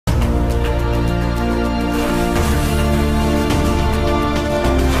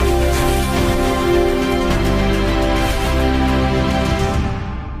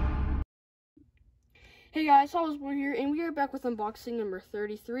Salzburg here, and we are back with unboxing number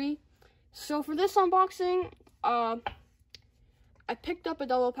 33. So for this unboxing, I picked up a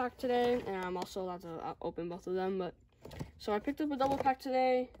double pack today, and I'm also allowed to open both of them. But so I picked up a double pack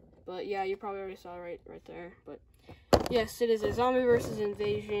today, but yeah, you probably already saw it right there. But yes, it is a zombie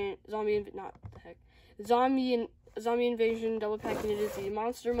invasion double pack, and it is the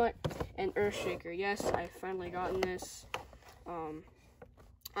Monster Mutt and Earthshaker. Yes, I've finally gotten this.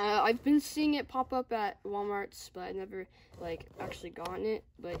 I've been seeing it pop up at Walmart's, but I never actually gotten it.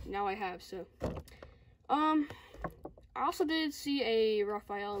 But now I have. So, I also did see a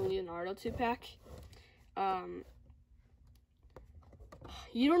Raphael and Leonardo 2-pack.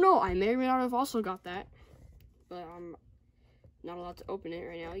 You don't know. I may or may not have also got that, but I'm not allowed to open it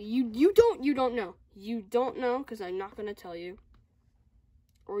right now. You don't know. You don't know because I'm not gonna tell you.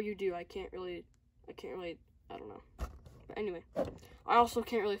 Or you do. I can't really. I don't know. But anyway, I also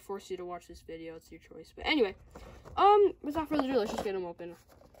can't really force you to watch this video. It's your choice. But anyway, without further ado, let's just get them open.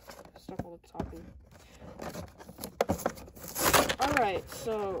 Stop all the talking. All right,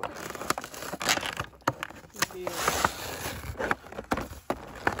 so review.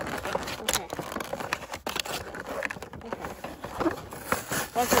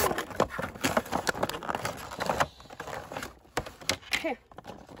 Okay.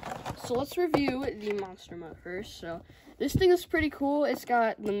 So let's review the Monster Mutt first. So this thing is pretty cool. It's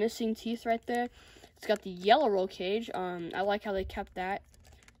got the missing teeth right there. It's got the yellow roll cage. I like how they kept that.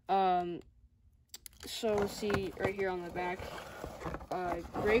 So let's see right here on the back. The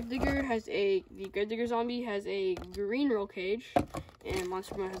Gravedigger zombie has a green roll cage, and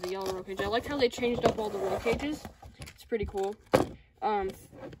Monster Mutt has a yellow roll cage. I like how they changed up all the roll cages. It's pretty cool.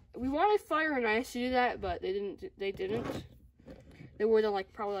 We wanted Fire and Ice to do that, but they didn't. They were the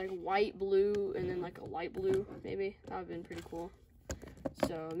probably white, blue, and then a light blue, maybe. That would have been pretty cool.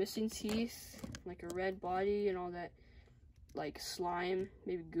 So missing teeth, a red body, and all that slime,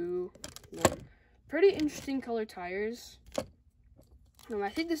 maybe goo. Yeah. Pretty interesting color tires. I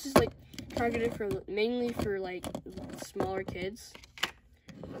think this is targeted for mainly for smaller kids.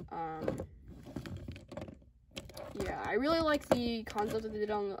 Yeah, I really like the concept that they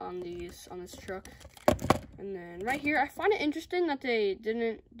did on this truck. And then right here, I find it interesting that they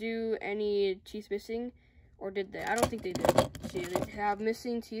didn't do any teeth missing, or did they? I don't think they did. See, they have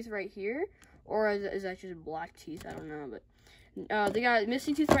missing teeth right here, or is that just black teeth? I don't know, but they got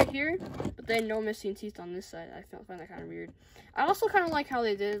missing teeth right here, but then no missing teeth on this side. I find that kind of weird. I also kind of like how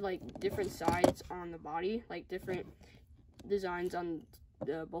they did different sides on the body, different designs on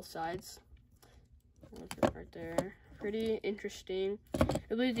both sides. Right there, pretty interesting.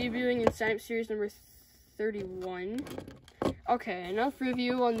 It'll be debuting in Sign Up Series number 31. Okay, enough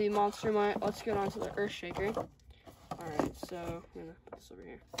review on the Monster Mutt. Let's get on to the Earthshaker. Alright, so I'm gonna put this over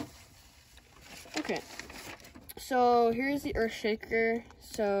here. Okay, so here's the Earthshaker.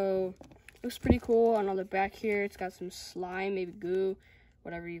 So looks pretty cool. On the back here, it's got some slime, maybe goo,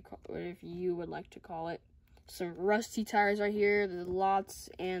 whatever you would like to call it. Some rusty tires right here. There's lots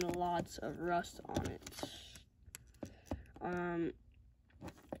and lots of rust on it.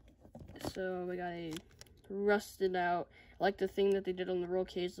 So we got a rusted out, the thing that they did on the roll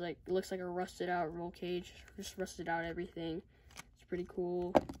cage. It looks like a rusted out roll cage. Just rusted out everything. It's pretty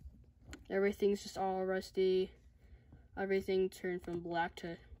cool. Everything's just all rusty. Everything turned from black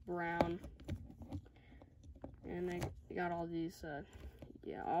to brown. And they got all these,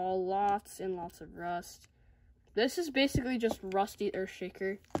 yeah, all lots and lots of rust. This is basically just rusty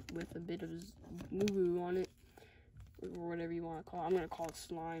Earthshaker with a bit of moo on it, or whatever you want to call it. I'm going to call it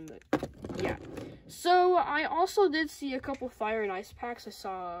slime, but yeah. So I also did see a couple Fire and Ice packs. I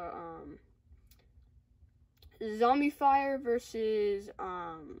saw Zombie Fire versus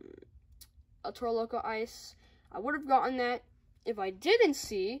El Toro Loco Ice. I would have gotten that if I didn't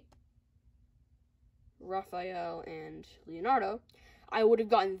see Raphael and Leonardo. I would have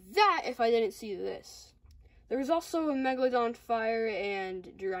gotten that if I didn't see this. There's also a Megalodon Fire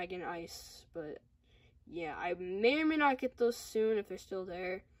and Dragon Ice, but yeah, I may or may not get those soon if they're still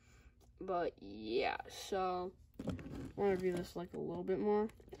there. But yeah, so I want to review this a little bit more.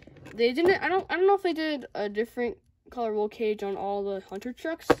 They didn't. I don't know if they did a different color roll cage on all the Hunter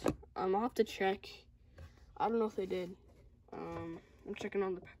trucks. I'll have to check. I don't know if they did. I'm checking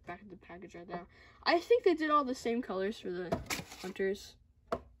on the back of the package right now. I think they did all the same colors for the Hunters.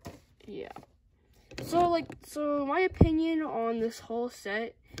 Yeah. So my opinion on this whole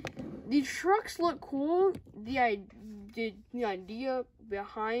set, the trucks look cool. The idea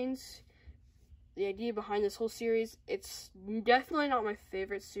behind this whole series, it's definitely not my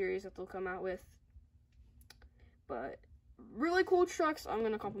favorite series that they'll come out with. But really cool trucks. I'm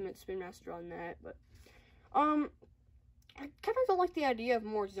gonna compliment Spin Master on that. But I kind of don't like the idea of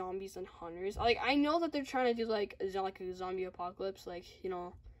more zombies than hunters. Like, I know that they're trying to do like a zombie apocalypse, like, you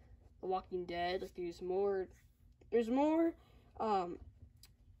know, The Walking Dead. Like, there's more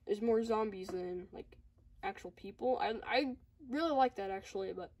zombies than like actual people. I really like that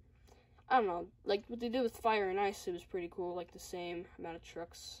actually, but I don't know. Like what they did with Fire and Ice, it was pretty cool. Like the same amount of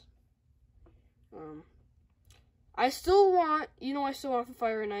trucks. I still want for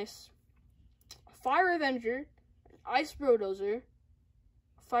Fire and Ice, a Fire Avenger, an Ice Bulldozer,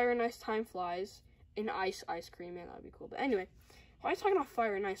 Fire and Ice Time Flies, and Ice Cream. Man, that'd be cool. But anyway, why are you talking about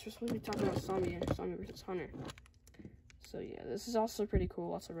Fire and Ice? We're supposed to be talking about Zombie versus Hunter. So yeah, this is also pretty cool.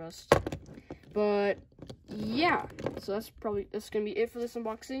 Lots of rust. But yeah, so that's gonna be it for this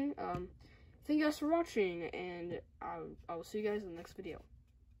unboxing. Thank you guys for watching, and I will see you guys in the next video.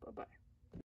 Bye bye.